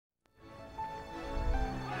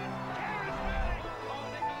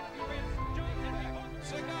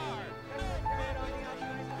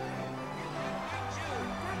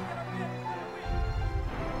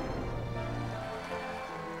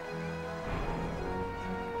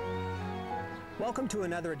Welcome to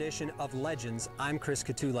another edition of Legends. I'm Chris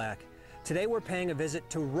Katulak. Today we're paying a visit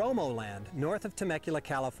to Romoland, north of Temecula,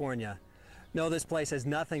 California. No, this place has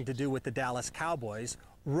nothing to do with the Dallas Cowboys.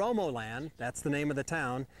 Romoland, that's the name of the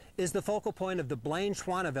town, is the focal point of the Blane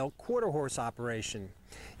Schvanevelt quarter horse operation.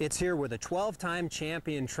 It's here where the 12-time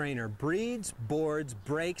champion trainer breeds, boards,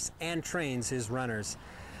 breaks, and trains his runners.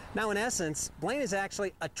 Now, in essence, Blane is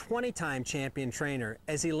actually a 20-time champion trainer,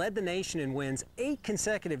 as he led the nation in wins 8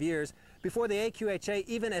 consecutive years before the AQHA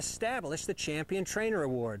even established the Champion Trainer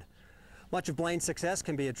Award. Much of Blane's success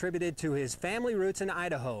can be attributed to his family roots in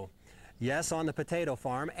Idaho. Yes, on the potato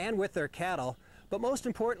farm and with their cattle, but most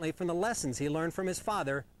importantly from the lessons he learned from his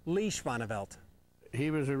father, Blane Schvanevelt. He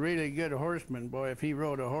was a really good horseman, boy. If he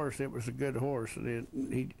rode a horse, it was a good horse. And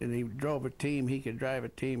he drove a team. He could drive a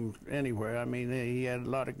team anywhere. I mean, he had a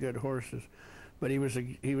lot of good horses. But he was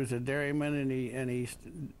a dairyman, and he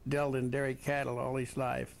dealt in dairy cattle all his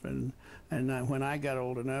life. And when I got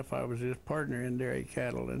old enough, I was his partner in dairy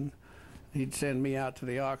cattle, and he'd send me out to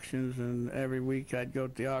the auctions, and every week I'd go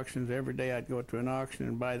to the auctions. Every day I'd go to an auction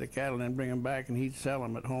and buy the cattle and then bring them back, and he'd sell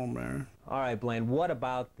them at home there. All right, Blane, what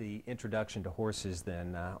about the introduction to horses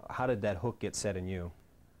then? How did that hook get set in you?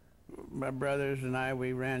 My brothers and I,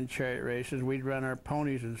 we ran chariot races. We'd run our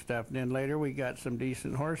ponies and stuff. And then later we got some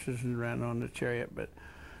decent horses and ran on the chariot. But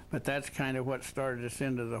that's kind of what started us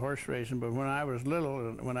into the horse racing. But when I was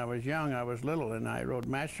little, when I was young, I was little, and I rode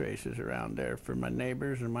match races around there for my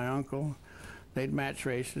neighbors and my uncle. They'd match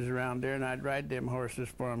races around there, and I'd ride them horses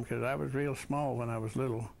for them because I was real small when I was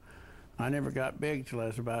little. I never got big till I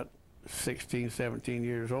was about 16, 17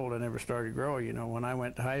 years old. I never started growing. You know, when I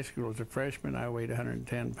went to high school as a freshman, I weighed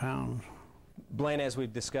 110 pounds. Blane, as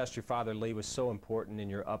we've discussed, your father, Lee, was so important in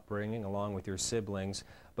your upbringing, along with your siblings.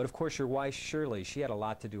 But, of course, your wife, Shirley, she had a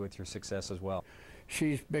lot to do with your success as well.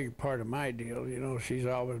 She's a big part of my deal. You know, she's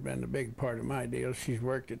always been a big part of my deal. She's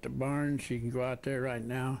worked at the barn. She can go out there right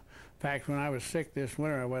now. In fact, when I was sick this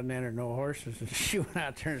winter, I wasn't entering no horses, and she went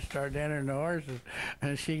out there and started entering the horses,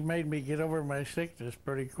 and she made me get over my sickness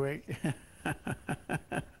pretty quick.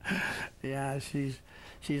 Yeah,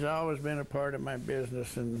 she's always been a part of my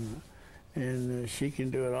business, and she can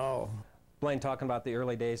do it all. Blane, talking about the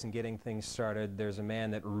early days and getting things started, there's a man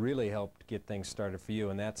that really helped get things started for you,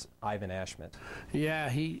 and that's Ivan Ashmet.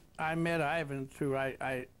 Yeah, I met Ivan through,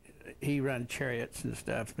 he run chariots and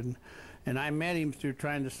stuff, and I met him through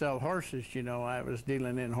trying to sell horses. You know, I was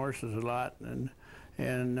dealing in horses a lot, and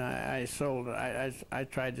I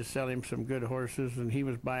tried to sell him some good horses, and he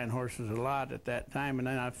was buying horses a lot at that time, and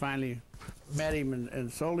then I finally met him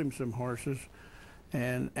and sold him some horses.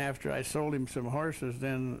 And after I sold him some horses,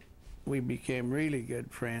 then we became really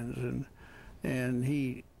good friends, and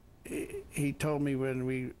he told me when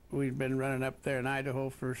we'd been running up there in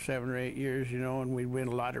Idaho for 7 or 8 years, you know, and we'd win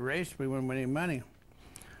a lot of races, we wouldn't win any money.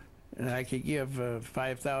 And I could give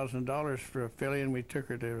 $5,000 for a filly, and we took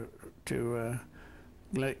her to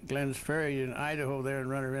Glenn's Ferry in Idaho there and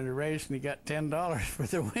run her in a race, and he got $10 for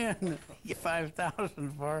the win. He got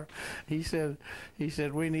 $5,000 for her. He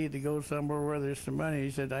said, we need to go somewhere where there's some money.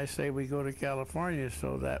 He said, I say we go to California.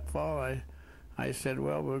 So that fall, I said,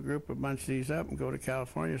 well, we'll group a bunch of these up and go to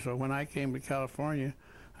California. So when I came to California,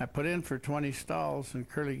 I put in for 20 stalls, and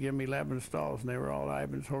Curly gave me 11 stalls, and they were all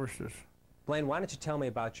Ivan's horses. Blane, why don't you tell me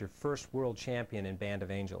about your first world champion in Band of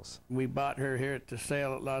Angels? We bought her here at the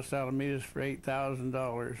sale at Los Alamitos for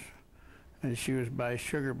 $8,000, and she was by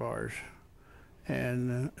Sugar Bars.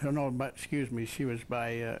 And excuse me, she was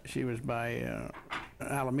by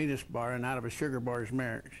Alamitos Bar and out of a Sugar Bars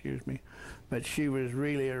mare, excuse me. But she was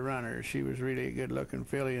really a runner. She was really a good-looking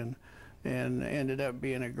filly, and ended up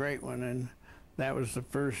being a great one. And that was the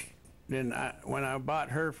first. Then when I bought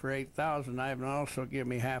her for $8,000, Ivan also gave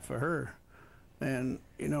me half of her. And,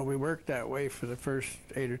 you know, we worked that way for the first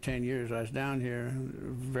 8 or 10 years I was down here.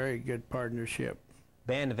 Very good partnership.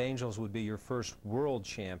 Band of Angels would be your first world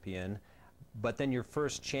champion, but then your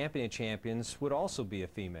first champion of champions would also be a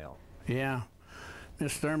female. Yeah.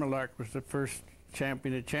 Miss Thermalark was the first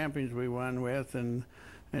champion of champions we won with, and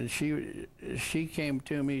she came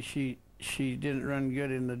to me. She didn't run good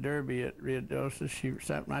in the Derby at Ruidoso.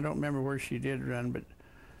 I don't remember where she did run, but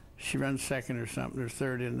she ran second or something, or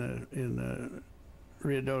third in the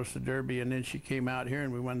Ruidoso Derby, and then she came out here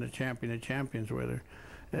and we won the Champion of Champions with her.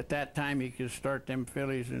 At that time, you could start them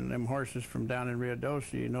fillies and them horses from down in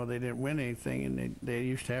Ruidoso. You know, they didn't win anything, and they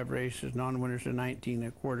used to have races, non-winners of 19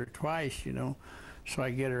 1/4 twice, you know. So I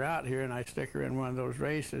get her out here and I stick her in one of those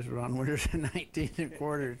races, non-winners of 19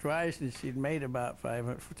 1/4 twice, and she'd made about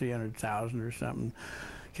 300,000 or something,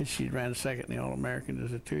 because she'd ran second in the All-Americans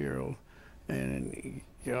as a 2-year-old. And,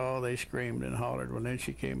 you know, they screamed and hollered. Well, then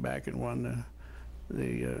she came back and won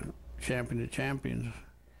the champion of champions.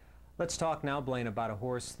 Let's talk now, Blane, about a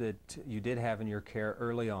horse that you did have in your care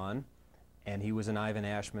early on, and he was an Ivan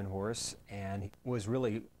Ashman horse, and he was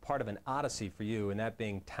really part of an odyssey for you, and that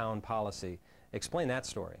being Town Policy. Explain that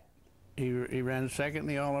story. He ran second in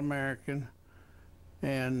the All-American,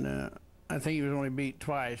 and I think he was only beat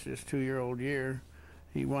twice his 2-year-old year.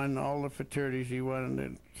 He won all the fraternities. He won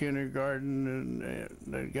the kindergarten and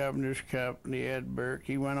the Governor's Cup and the Ed Burke.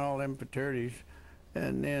 He won all them fraternities.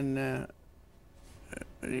 And then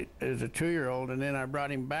as a 2-year-old, and then I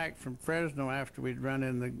brought him back from Fresno after we'd run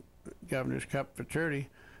in the Governor's Cup fraternity,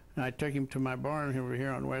 and I took him to my barn over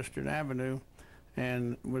here on Western Avenue,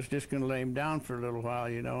 and was just going to lay him down for a little while,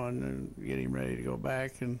 you know, and get him ready to go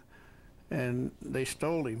back, and they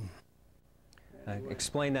stole him.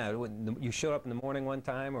 Explain that. You showed up in the morning one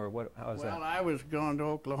time, or what? How was that? Well, I was going to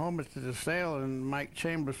Oklahoma to the sale, and Mike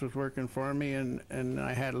Chambers was working for me, and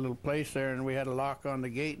I had a little place there, and we had a lock on the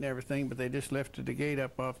gate and everything, but they just lifted the gate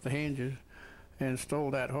up off the hinges and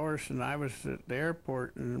stole that horse. And I was at the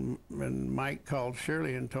airport, and Mike called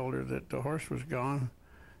Shirley and told her that the horse was gone.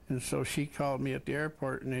 And so she called me at the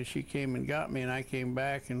airport, and then she came and got me, and I came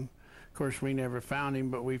back, and of course we never found him,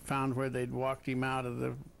 but we found where they'd walked him out of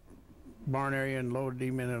the barn area and loaded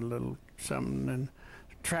him in a little something and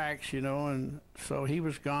tracks, you know, and so he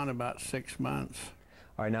was gone about 6 months.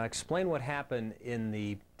 All right, now explain what happened in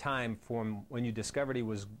the time from when you discovered he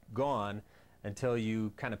was gone until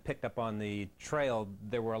you kind of picked up on the trail.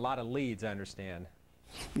 There were a lot of leads, I understand.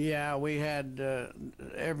 Yeah, we had,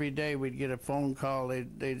 every day we'd get a phone call.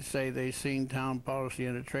 They'd say they seen Town Policy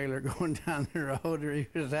in a trailer going down the road, or he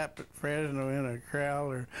was up at Fresno in a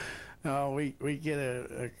crowd, or we get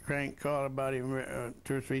a crank call about him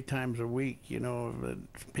 2 or 3 times a week, you know,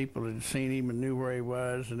 that people had seen him and knew where he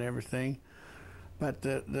was and everything. But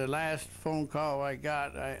the last phone call I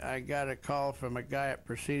got a call from a guy at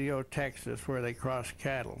Presidio, Texas, where they cross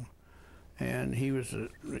cattle. And he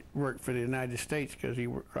worked for the United States because he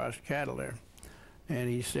crossed cattle there. And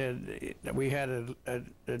he said we had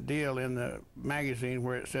a deal in the magazine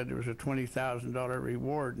where it said there was a $20,000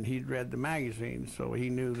 reward, and he'd read the magazine, so he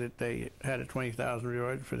knew that they had a $20,000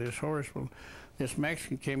 reward for this horse. Well, this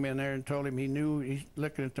Mexican came in there and told him he knew. He's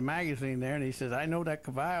looking at the magazine there, and he says, "I know that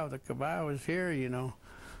caballo. The caballo is here, you know."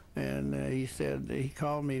 And he said, he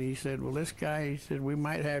called me and he said, "Well, this guy," he said, "we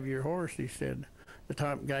might have your horse." He said, the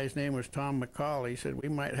guy's name was Tom McCall. He said, "We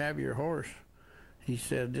might have your horse." He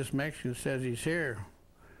said, "This Mexican says he's here."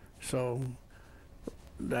 So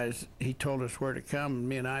he told us where to come, and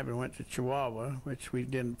me and Ivan went to Chihuahua, which we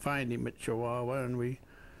didn't find him at Chihuahua, and we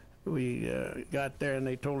got there, and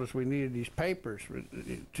they told us we needed these papers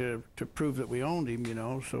to prove that we owned him, you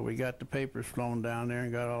know. So we got the papers flown down there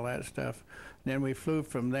and got all that stuff. And then we flew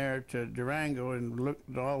from there to Durango and looked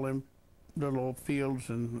at all them little old fields,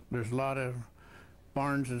 and there's a lot of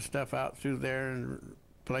barns and stuff out through there and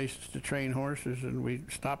places to train horses, and we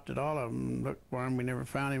stopped at all of them and looked for him. We never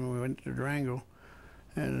found him, and we went to Durango.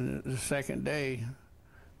 And the second day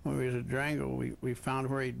when we was at Durango, we found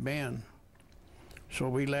where he'd been. So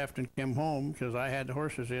we left and came home because I had the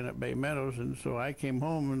horses in at Bay Meadows, and so I came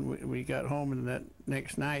home, and we got home, and that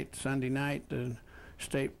next night, Sunday night, the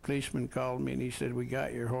state policeman called me, and he said, "We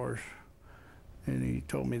got your horse." And he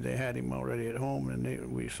told me they had him already at home, and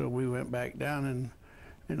so we went back down, and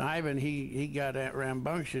Ivan, he got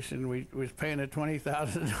rambunctious, and we was paying a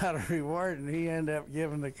 $20,000 reward, and he ended up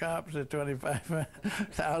giving the cops a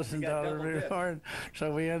 $25,000 reward.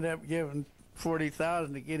 So we ended up giving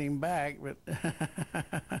 $40,000 to get him back, but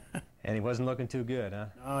And he wasn't looking too good, huh?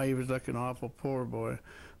 Oh, he was looking awful poor, boy.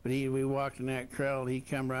 But we walked in that crowd. He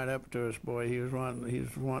come right up to us, boy. He was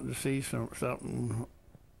wanting to see something.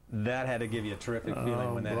 That had to give you a terrific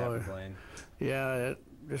feeling when that happened, Blane. Yeah, it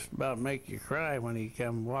just about make you cry when he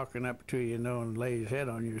come walking up to you, and lay his head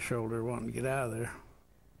on your shoulder, wanting to get out of there.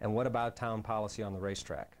 And what about Town Policy on the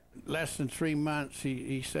racetrack? Less than 3 months,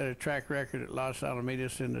 he set a track record at Los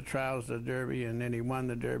Alamitos in the trials of the Derby, and then he won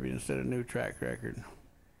the Derby and set a new track record.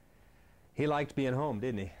 He liked being home,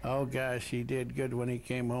 didn't he? Oh, gosh, he did good when he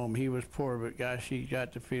came home. He was poor, but gosh, he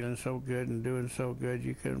got to feeling so good and doing so good,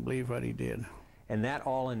 you couldn't believe what he did. And that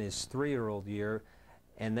all in his 3-year-old year.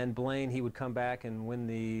 And then Blane, he would come back and win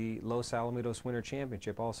the Los Alamitos Winter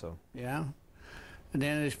Championship also. Yeah. And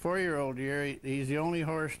then in his 4-year-old year, he's the only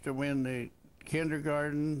horse to win the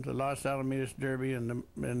kindergarten, the Los Alamitos Derby, and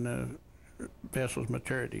the Vessel's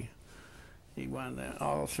Maturity. He won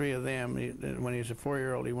all 3 of them. When he was a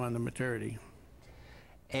 4-year-old, he won the Maturity.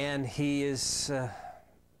 And he is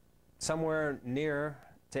somewhere near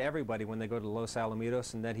to everybody when they go to Los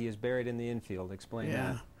Alamitos, and that he is buried in the infield. Explain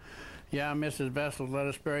that. Yeah, Mrs. Vessels let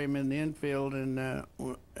us bury him in the infield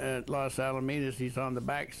at Los Alamitas. He's on the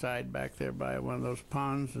backside back there by one of those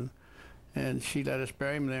ponds, and she let us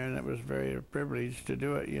bury him there, and it was very a privilege to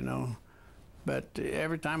do it, you know. But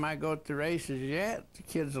every time I go to the races, yeah, the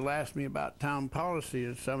kids will ask me about town policy.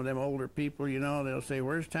 And some of them older people, you know, they'll say,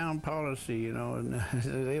 "Where's town policy?" You know, and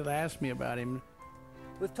they'll ask me about him.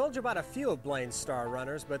 We've told you about a few of Blane's star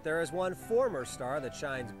runners, but there is one former star that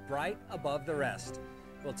shines bright above the rest.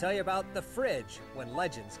 We'll tell you about the Fridge when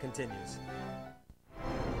Legends continues.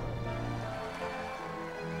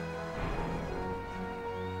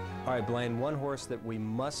 All right, Blane, one horse that we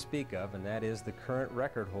must speak of, and that is the current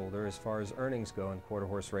record holder as far as earnings go in quarter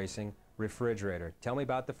horse racing, Refrigerator. Tell me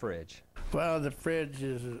about the Fridge. Well, the Fridge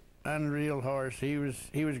is an unreal horse. He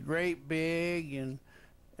was great big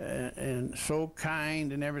and so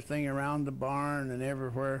kind and everything around the barn and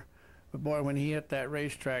everywhere. But boy, when he hit that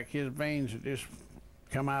racetrack, his veins would just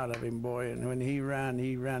come out of him, boy. And when he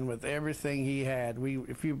ran with everything he had.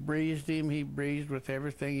 If you breezed him, he breezed with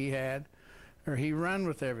everything he had. Or he run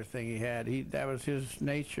with everything he had. That was his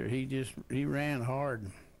nature. He ran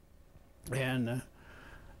hard. And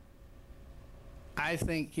I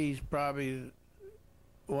think he's probably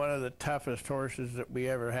one of the toughest horses that we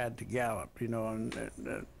ever had to gallop, you know.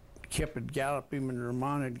 And Kip would gallop him and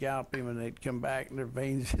Ramon would gallop him, and they'd come back and their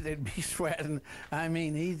veins, they'd be sweating. I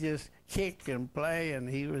mean, he just kick and play, and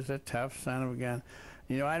he was a tough son of a gun.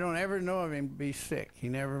 You know, I don't ever know of him be sick. He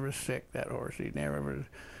never was sick, that horse.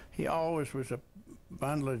 He always was a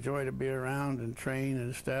bundle of joy to be around and train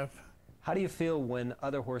and stuff. How do you feel when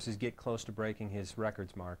other horses get close to breaking his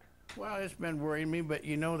records mark? Well, it's been worrying me, but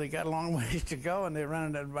you know, they got a long ways to go, and they're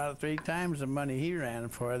running at about 3 times the money he ran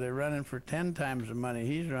for. They're running for 10 times the money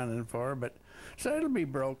he's running for, but so it'll be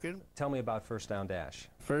broken. Tell me about First Down Dash.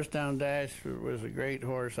 First Down Dash was a great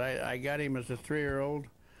horse. I got him as a 3-year-old.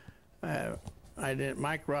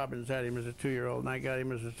 Mike Robbins had him as a 2-year-old, and I got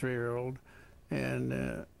him as a 3-year-old.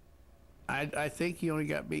 And I think he only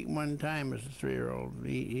got beaten 1 time as a 3-year-old.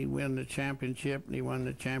 He won the championship, and he won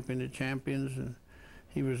the Champion of Champions, and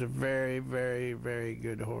he was a very, very, very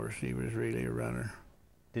good horse. He was really a runner.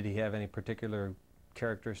 Did he have any particular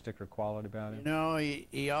characteristic or quality about him? You know,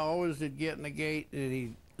 he always did get in the gate, and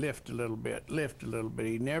he'd lift a little bit.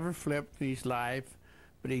 He never flipped in his life,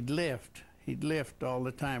 but he'd lift. He'd lift all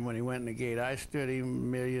the time when he went in the gate. I stood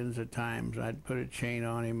him millions of times. I'd put a chain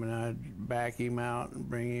on him, and I'd back him out and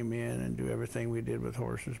bring him in and do everything we did with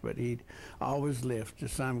horses, but he'd always lift. The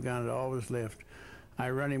son of a gun would always lift. I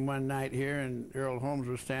run him one night here, and Earl Holmes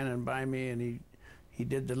was standing by me, and he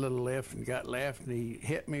did the little lift and got left, and he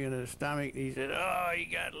hit me in the stomach. He said, "Oh, he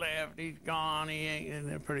got left. He's gone. He ain't." And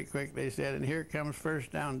then pretty quick they said, "And here comes First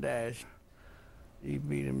Down Dash." He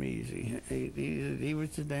beat him easy. He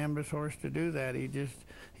was the damnedest horse to do that. He just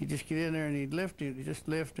get in there and he'd lift him. He'd just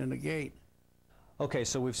lift in the gate. Okay,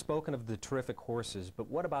 so we've spoken of the terrific horses, but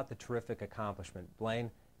what about the terrific accomplishment?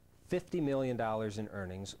 Blane, $50 million in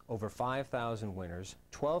earnings, over 5,000 winners,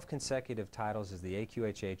 12 consecutive titles as the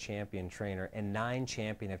AQHA champion trainer, and 9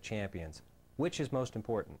 champion of champions. Which is most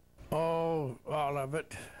important? Oh, all of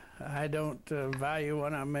it. I don't value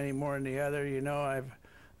one of them any more than the other. You know,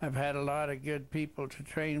 I've had a lot of good people to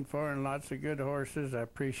train for and lots of good horses. I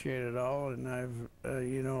appreciate it all, and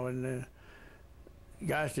you know,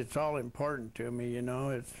 gosh, it's all important to me, you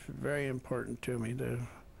know. It's very important to me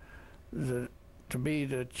to be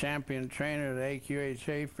the champion trainer of the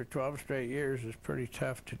AQHA for 12 straight years is pretty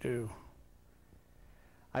tough to do.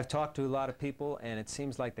 I've talked to a lot of people, and it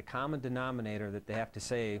seems like the common denominator that they have to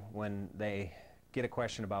say when they get a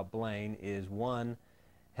question about Blane is 1,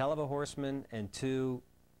 hell of a horseman, and 2,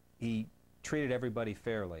 he treated everybody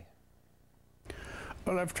fairly.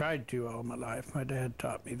 Well, I've tried to all my life. My dad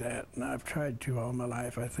taught me that, and I've tried to all my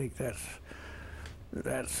life. I think that's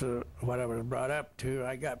what I was brought up to.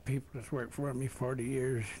 I got people that's worked for me 40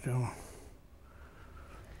 years, you know.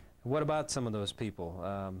 What about some of those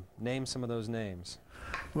people? Name some of those names.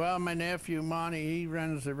 Well, my nephew Monty, he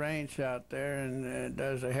runs the ranch out there and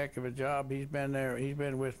does a heck of a job. He's been there. He's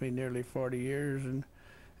been with me nearly 40 years, and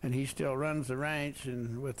he still runs the ranch.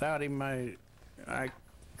 And without him, I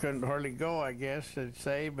couldn't hardly go, I guess I'd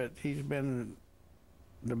say. But he's been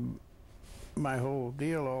my whole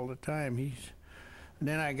deal all the time. And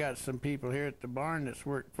then I got some people here at the barn that's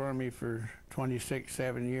worked for me for 26,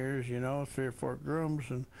 7 years, you know, 3 or 4 grooms.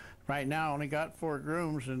 And right now I only got 4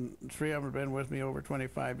 grooms, and 3 of them have been with me over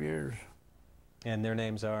 25 years. And their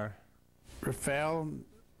names are? Rafael,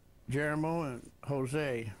 Jeremo, and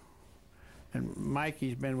Jose. And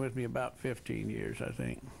Mikey's been with me about 15 years, I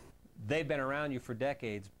think. They've been around you for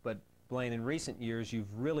decades, but Blane, in recent years,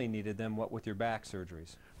 you've really needed them, what with your back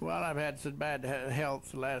surgeries? Well, I've had such bad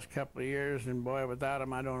health the last couple of years, and boy, without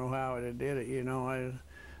them, I don't know how I did it. You know,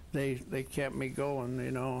 they kept me going. You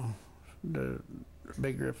know, the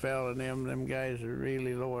Big Raffel and them guys are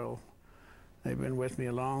really loyal. They've been with me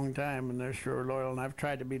a long time, and they're sure loyal. And I've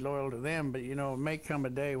tried to be loyal to them, but you know, it may come a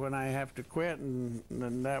day when I have to quit,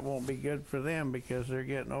 and that won't be good for them because they're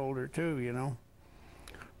getting older too. You know,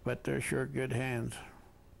 but they're sure good hands.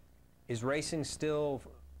 Is racing still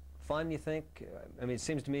fun, you think? I mean, it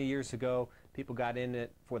seems to me years ago people got in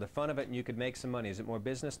it for the fun of it and you could make some money. Is it more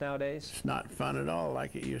business nowadays? It's not fun at all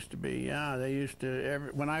like it used to be. Yeah, they used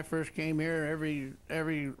to, when I first came here,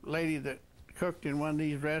 every lady that cooked in one of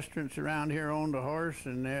these restaurants around here owned a horse,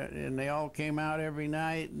 and they all came out every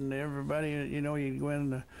night, and everybody, you know, you'd go in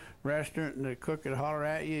the restaurant and the cook would holler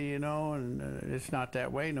at you, you know, and it's not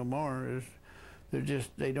that way no more.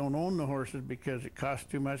 They don't own the horses because it costs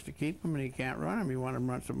too much to keep them, and you can't run them. You want them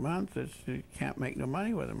once a month, you can't make no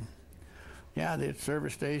money with them. Yeah, the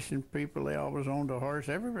service station people, they always owned a horse.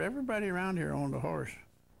 Everybody around here owned a horse.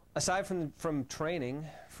 Aside from training,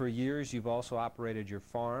 for years you've also operated your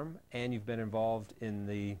farm, and you've been involved in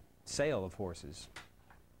the sale of horses,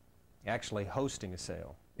 actually hosting a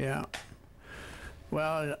sale. Yeah.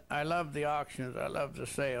 Well, I love the auctions. I love the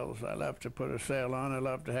sales. I love to put a sale on. I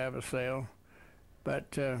love to have a sale.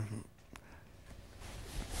 But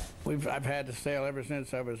I've had the sale ever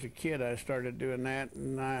since I was a kid. I started doing that,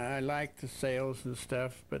 and I like the sales and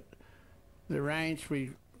stuff. But the ranch,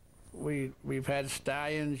 we've had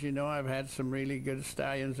stallions. You know, I've had some really good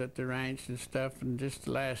stallions at the ranch and stuff. And just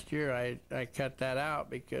last year, I cut that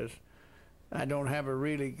out because I don't have a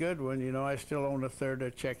really good one. You know, I still own a third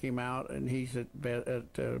to check him out, and he's at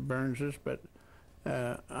Burns's, but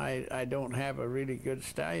I don't have a really good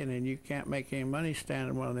stallion, and you can't make any money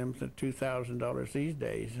standing one of them for $2,000 these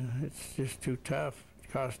days. It's just too tough.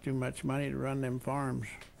 It costs too much money to run them farms,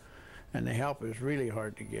 and the help is really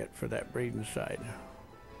hard to get for that breeding side.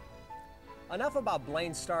 Enough about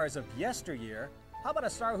Blane's stars of yesteryear. How about a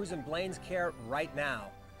star who's in Blane's care right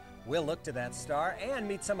now? We'll look to that star and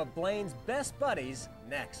meet some of Blane's best buddies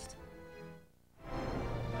next.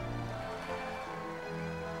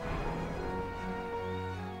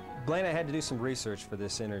 Blane, I had to do some research for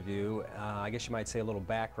this interview. I guess you might say a little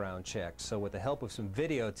background check. So with the help of some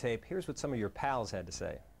videotape, here's what some of your pals had to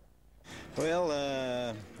say. Well,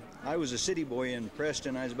 I was a city boy in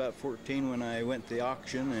Preston. I was about 14 when I went to the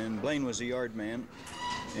auction, and Blane was a yard man.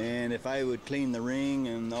 And if I would clean the ring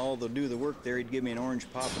and do the work there, he'd give me an orange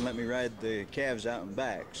pop and let me ride the calves out and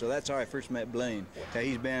back. So that's how I first met Blane.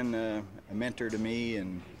 He's been a mentor to me,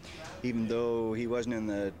 and even though he wasn't in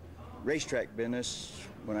the racetrack business,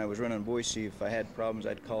 when I was running Boise, if I had problems,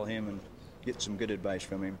 I'd call him and get some good advice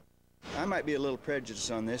from him. I might be a little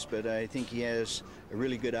prejudiced on this, but I think he has a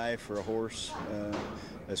really good eye for a horse.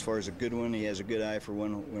 As far as a good one, he has a good eye for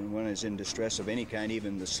when one is in distress of any kind,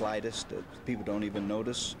 even the slightest. People don't even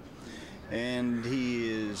notice. And he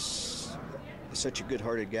is such a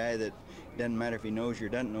good-hearted guy that it doesn't matter if he knows you or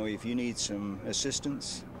doesn't know you. If you need some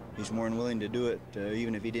assistance, he's more than willing to do it,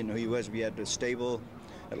 even if he didn't know who he was. If you had a stable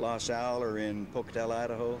at Los Al or in Pocatello,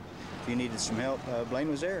 Idaho, if you needed some help, Blane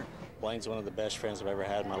was there. Blane's one of the best friends I've ever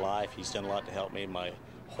had in my life. He's done a lot to help me, my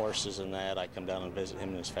horses and that. I come down and visit him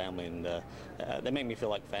and his family, and they make me feel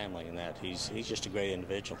like family in that. He's just a great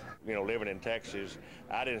individual. You know, living in Texas,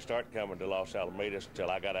 I didn't start coming to Los Alamitos until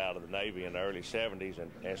I got out of the Navy in the early 70s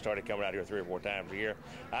and started coming out here 3 or 4 times a year.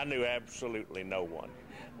 I knew absolutely no one.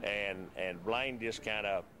 And Blane just kind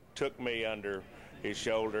of took me under his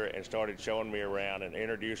shoulder and started showing me around and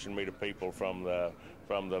introducing me to people from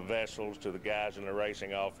the vessels to the guys in the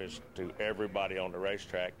racing office to everybody on the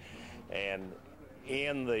racetrack. And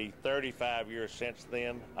in the 35 years since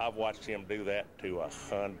then, I've watched him do that to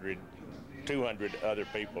 100, 200 other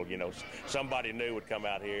people. You know, somebody new would come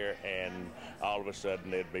out here, and all of a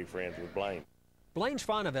sudden they'd be friends with Blane. Blane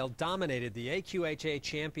Schvanevelt dominated the AQHA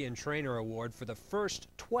Champion Trainer Award for the first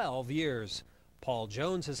 12 years. Paul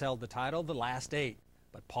Jones has held the title the last 8,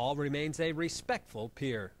 but Paul remains a respectful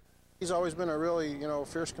peer. He's always been a really,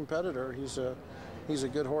 fierce competitor. He's a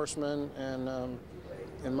good horseman, and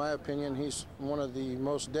in my opinion, he's one of the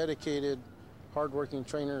most dedicated, hardworking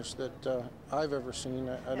trainers that I've ever seen.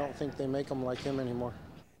 I don't think they make them like him anymore.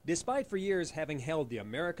 Despite for years having held the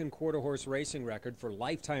American quarter horse racing record for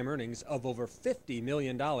lifetime earnings of over $50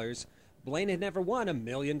 million, Blane had never won a $1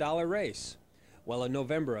 million race. Well, in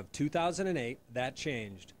November of 2008, that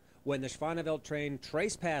changed when the Schvanevelt-trained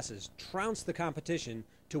Trace Passes trounced the competition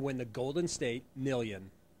to win the Golden State Million.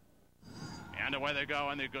 And away they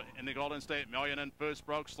go in the Golden State Million, and Foose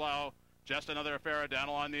broke slow. Just another Farradano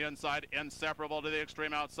on the inside, inseparable to the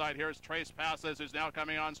extreme outside. Here's Trace Passes, who's now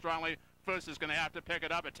coming on strongly. Foose is going to have to pick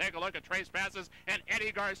it up, and take a look at Trace Passes and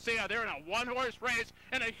Eddie Garcia. They're in a one-horse race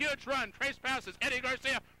and a huge run. Trace Passes, Eddie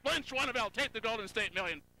Garcia, Blane Schwanevelt take the Golden State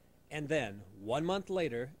Million. And then, 1 month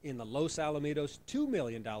later, in the Los Alamitos $2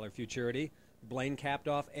 million futurity, Blane capped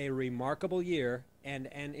off a remarkable year and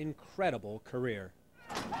an incredible career.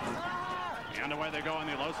 And away they go in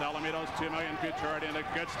the Los Alamitos $2 million futurity, and a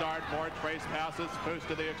good start for Trace Passes. Boost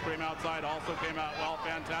to the extreme outside also came out well.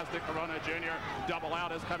 Fantastic. Corona Jr. double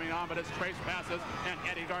out is coming on, but it's Trace Passes and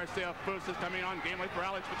Eddie Garcia. Foose is coming on gamely for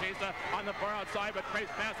Alex Batista on the far outside, but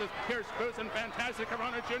Trace Passes. Here's Foose and Fantastic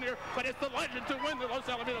Corona Jr., but it's the legend to win the Los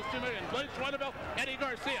Alamitos $2 million. Blane Schwanevelt, Eddie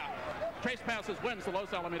Garcia. Trace Passes wins the Los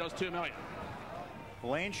Alamitos $2 million.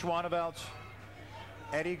 Blane Schwanevelt,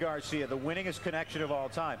 Eddie Garcia, the winningest connection of all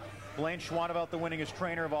time. Blane Schwanevelt, the winningest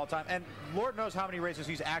trainer of all time. And Lord knows how many races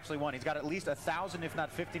he's actually won. He's got at least 1,000, if not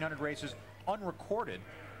 1,500 races unrecorded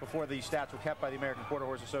before the stats were kept by the American Quarter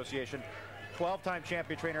Horse Association. 12-time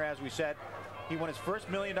champion trainer, as we said. He won his first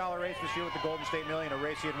 $1 million race this year with the Golden State Million, a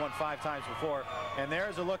race he had won 5 times before. And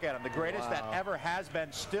there's a look at him, the greatest that ever has been,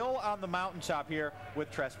 still on the mountaintop here with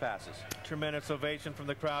Trace Passes. Tremendous ovation from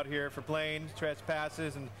the crowd here for Blane, Trace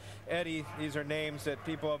Passes, and Eddie. These are names that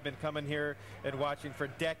people have been coming here and watching for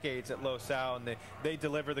decades at Los Al, and they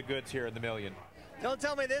deliver the goods here in the Million. Don't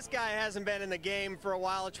tell me this guy hasn't been in the game for a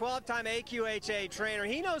while. A 12-time AQHA trainer.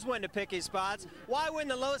 He knows when to pick his spots. Why win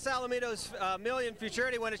the Los Alamitos Million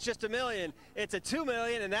futurity when it's just $1 million? It's a $2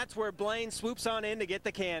 million, and that's where Blane swoops on in to get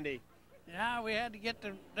the candy. Yeah, we had to get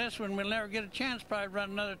to this one. We'll never get a chance. Probably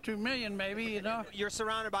run another $2 million, maybe, you know. You're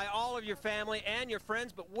surrounded by all of your family and your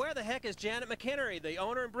friends, but where the heck is Janet McHenry, the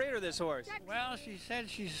owner and breeder of this horse? Well, she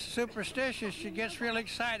said she's superstitious. She gets real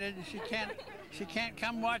excited. She can't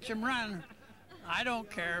come watch him run. I don't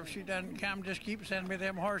care if she doesn't come. Just keep sending me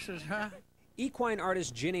them horses, huh? Equine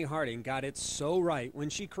artist Ginny Harding got it so right when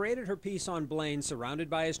she created her piece on Blane surrounded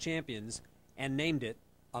by his champions and named it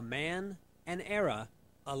A Man, an Era,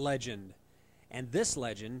 a Legend. And this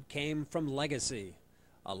legend came from legacy,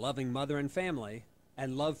 a loving mother and family,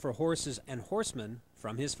 and love for horses and horsemen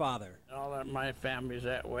from his father. All of my family's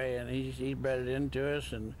that way, and he bred it into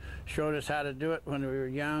us and showed us how to do it when we were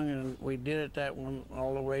young, and we did it that one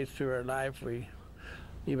all the way through our life.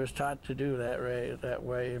 He was taught to do that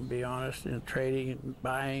way and be honest in trading and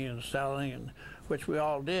buying and selling, and which we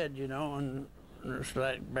all did, you know, and it's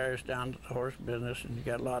like bears down to the horse business, and you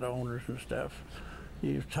got a lot of owners and stuff.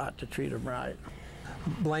 You're taught to treat them right.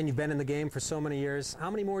 Blane, you've been in the game for so many years. How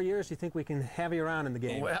many more years do you think we can have you around in the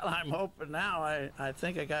game? Well, I'm hoping now. I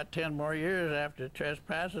think I got 10 more years after Trace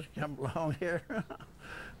Passes come along here.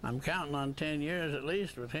 I'm counting on 10 years at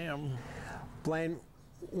least with him. Blane,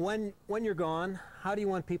 when you're gone, how do you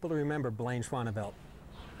want people to remember Blane Schwanevelt?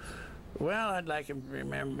 Well, I'd like him to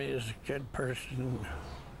remember me as a good person,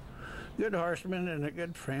 good horseman, and a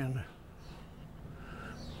good friend.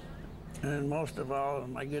 And most of all,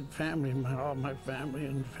 my good family, all my family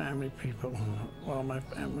and family people, all my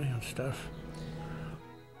family and stuff.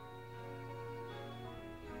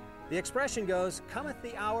 The expression goes, cometh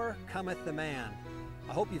the hour, cometh the man.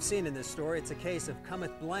 I hope you've seen in this story, it's a case of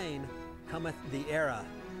cometh Blane, cometh the era.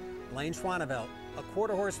 Blane Schwanevelt, a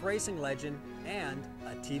quarter horse racing legend and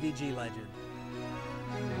a TVG legend.